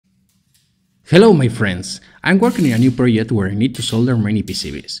Hello my friends, I'm working in a new project where I need to solder many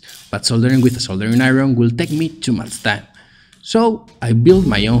PCBs, but soldering with a soldering iron will take me too much time. So I built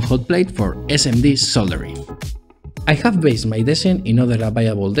my own hot plate for SMD Soldering. I have based my design in other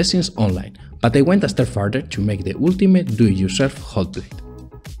available designs online, but I went a step further to make the ultimate do-it-yourself hot plate.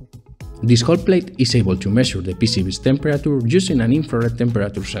 This hot plate is able to measure the PCB's temperature using an infrared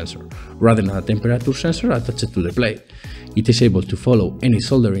temperature sensor, rather than a temperature sensor attached to the plate. It is able to follow any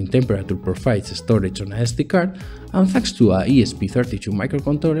soldering temperature profiles stored on a SD card, and thanks to a ESP32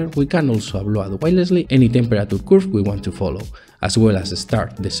 microcontroller, we can also upload wirelessly any temperature curve we want to follow, as well as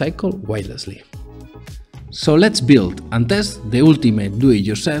start the cycle wirelessly. So let's build and test the ultimate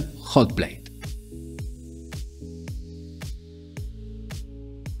do-it-yourself hot plate.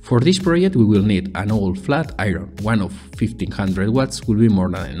 For this project we will need an old flat iron, one of 1500 watts will be more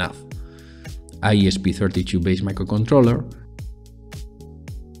than enough, a ESP32 based microcontroller,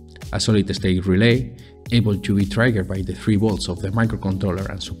 a solid-state relay, able to be triggered by the 3 volts of the microcontroller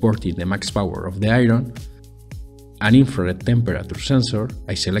and supporting the max power of the iron, an infrared temperature sensor,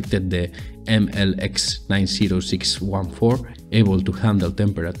 I selected the MLX90614, able to handle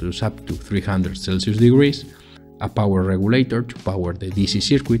temperatures up to 300 Celsius degrees, a power regulator to power the DC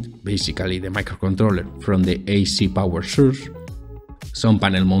circuit, basically the microcontroller from the AC power source, some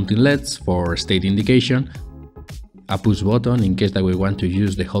panel mounting LEDs for state indication, a push button in case that we want to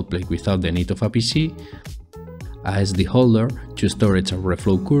use the hot plate without the need of a PC, a SD holder to storage our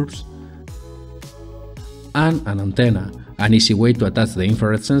reflow curves, and an antenna, an easy way to attach the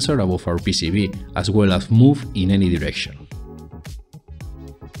infrared sensor above our PCB, as well as move in any direction.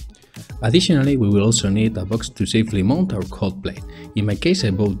 Additionally, we will also need a box to safely mount our hot plate. In my case, I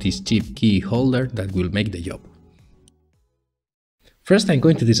bought this cheap key holder that will make the job. First, I'm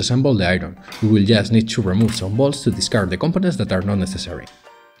going to disassemble the iron. We will just need to remove some bolts to discard the components that are not necessary.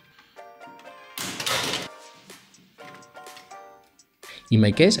 In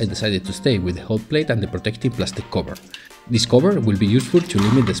my case, I decided to stay with the hot plate and the protective plastic cover. This cover will be useful to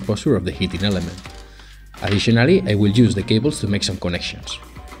limit the exposure of the heating element. Additionally, I will use the cables to make some connections.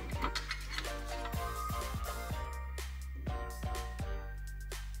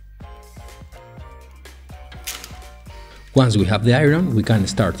 Once we have the iron, we can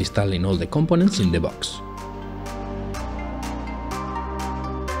start installing all the components in the box.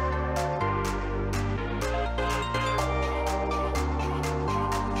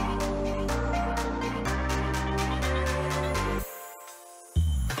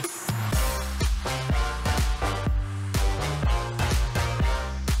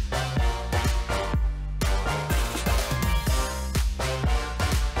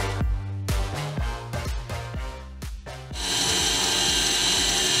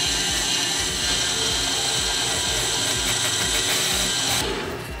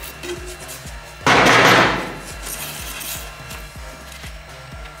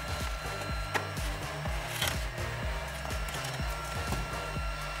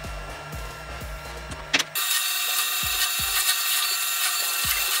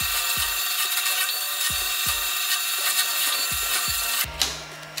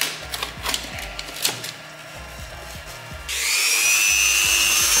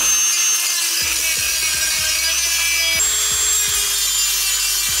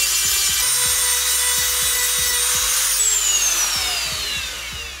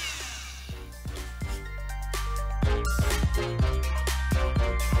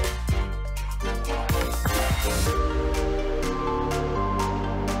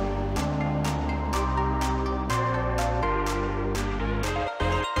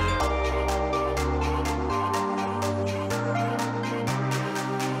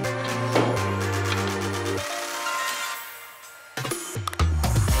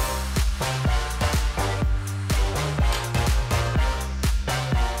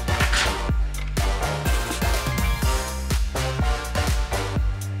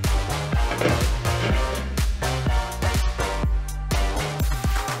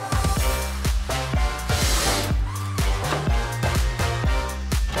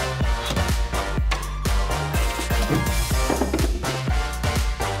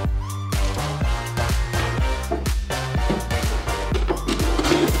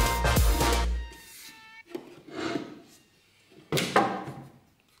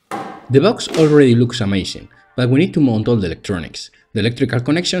 The box already looks amazing, but we need to mount all the electronics. The electrical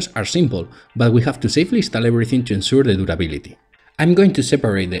connections are simple, but we have to safely install everything to ensure the durability. I'm going to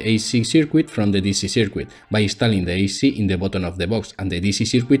separate the AC circuit from the DC circuit by installing the AC in the bottom of the box and the DC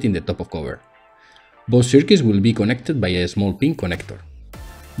circuit in the top of cover. Both circuits will be connected by a small pin connector.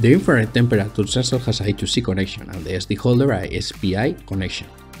 The infrared temperature sensor has a I2C connection and the SD holder a SPI connection.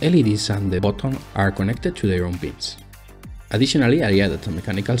 LEDs and the button are connected to their own pins. Additionally, I added a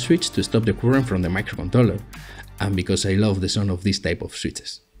mechanical switch to stop the current from the microcontroller, and because I love the sound of this type of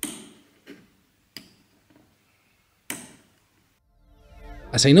switches.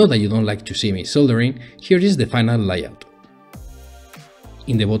 As I know that you don't like to see me soldering, here is the final layout.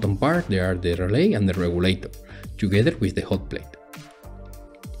 In the bottom part there are the relay and the regulator, together with the hot plate.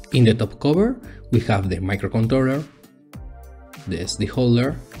 In the top cover we have the microcontroller, the SD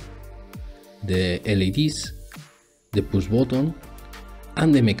holder, the LEDs, the push button,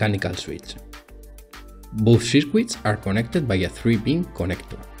 and the mechanical switch. Both circuits are connected by a 3-pin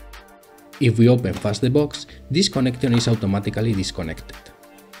connector. If we open fast the box, this connector is automatically disconnected.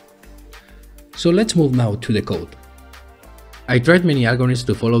 So let's move now to the code. I tried many algorithms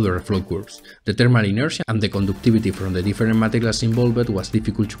to follow the reflow curves. The thermal inertia and the conductivity from the different materials involved was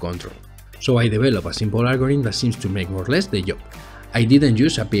difficult to control. So I developed a simple algorithm that seems to make more or less the job. I didn't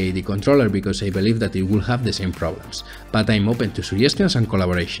use a PID controller because I believe that it will have the same problems, but I'm open to suggestions and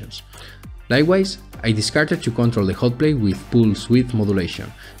collaborations. Likewise, I discarded to control the hot plate with pulse width modulation,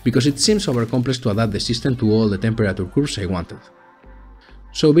 because it seems overcomplex to adapt the system to all the temperature curves I wanted.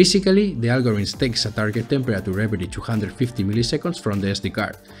 So basically, the algorithm takes a target temperature every 250 milliseconds from the SD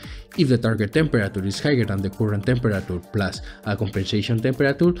card. If the target temperature is higher than the current temperature plus a compensation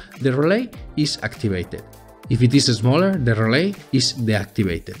temperature, the relay is activated. If it is smaller, the relay is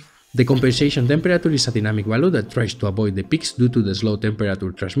deactivated. The compensation temperature is a dynamic value that tries to avoid the peaks due to the slow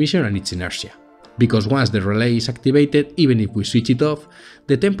temperature transmission and its inertia. Because once the relay is activated, even if we switch it off,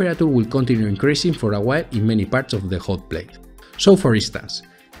 the temperature will continue increasing for a while in many parts of the hot plate. So for instance,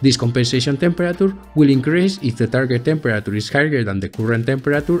 this compensation temperature will increase if the target temperature is higher than the current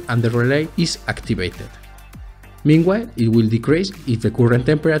temperature and the relay is activated. Meanwhile, it will decrease if the current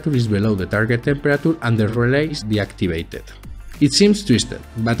temperature is below the target temperature and the relay is deactivated. It seems twisted,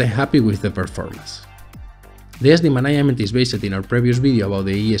 but I'm happy with the performance. The SD management is based in our previous video about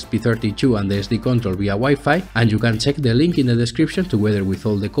the ESP32 and the SD control via Wi-Fi, and you can check the link in the description together with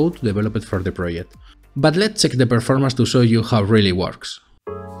all the code developed for the project. But let's check the performance to show you how it really works.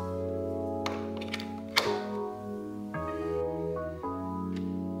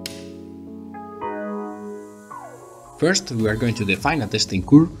 First, we are going to define a testing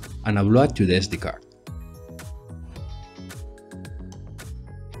curve and upload it to the SD card.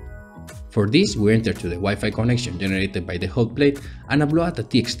 For this, we enter to the Wi-Fi connection generated by the hot plate and upload a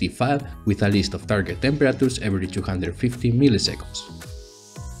TXT file with a list of target temperatures every 250 milliseconds.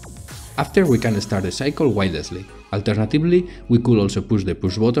 After, we can start the cycle wirelessly. Alternatively, we could also push the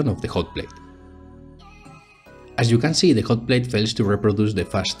push button of the hot plate. As you can see, the hot plate fails to reproduce the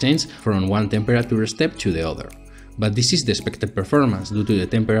fast change from one temperature step to the other, but this is the expected performance due to the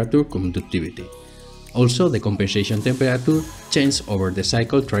temperature conductivity. Also, the compensation temperature changes over the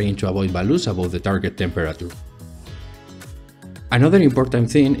cycle, trying to avoid values above the target temperature. Another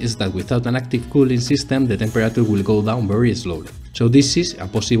important thing is that without an active cooling system, the temperature will go down very slowly, so this is a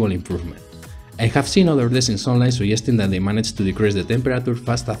possible improvement. I have seen other designs online suggesting that they managed to decrease the temperature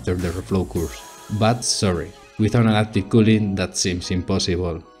fast after the reflow curves, but sorry, without an active cooling that seems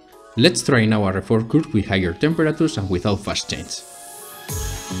impossible. Let's try now a reflow curve with higher temperatures and without fast change.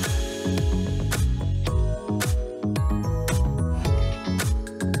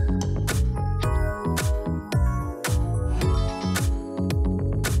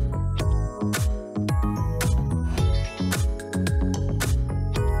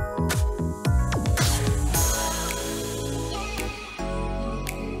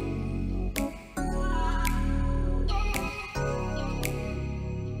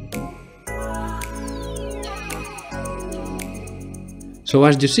 So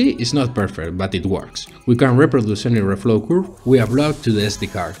as you see, it's not perfect, but it works. We can reproduce any reflow curve we upload to the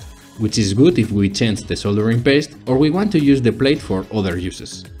SD card, which is good if we change the soldering paste or we want to use the plate for other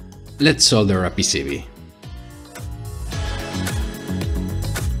uses. Let's solder a PCB.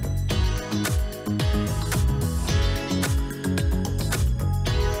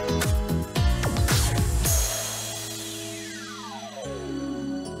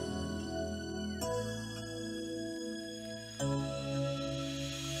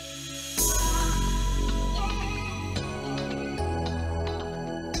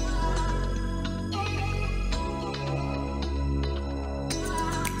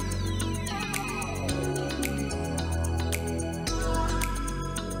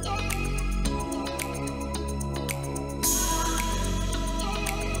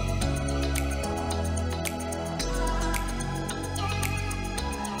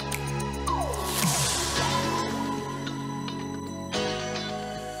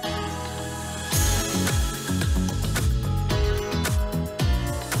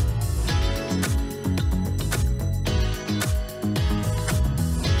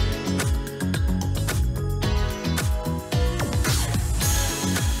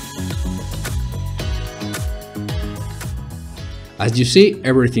 As you see,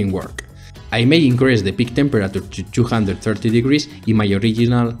 everything worked. I may increase the peak temperature to 230 degrees in my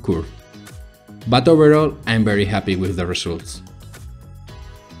original curve. But overall, I'm very happy with the results.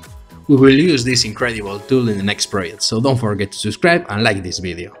 We will use this incredible tool in the next project, so don't forget to subscribe and like this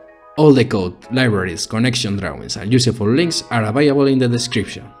video. All the code, libraries, connection drawings and useful links are available in the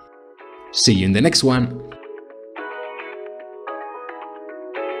description. See you in the next one!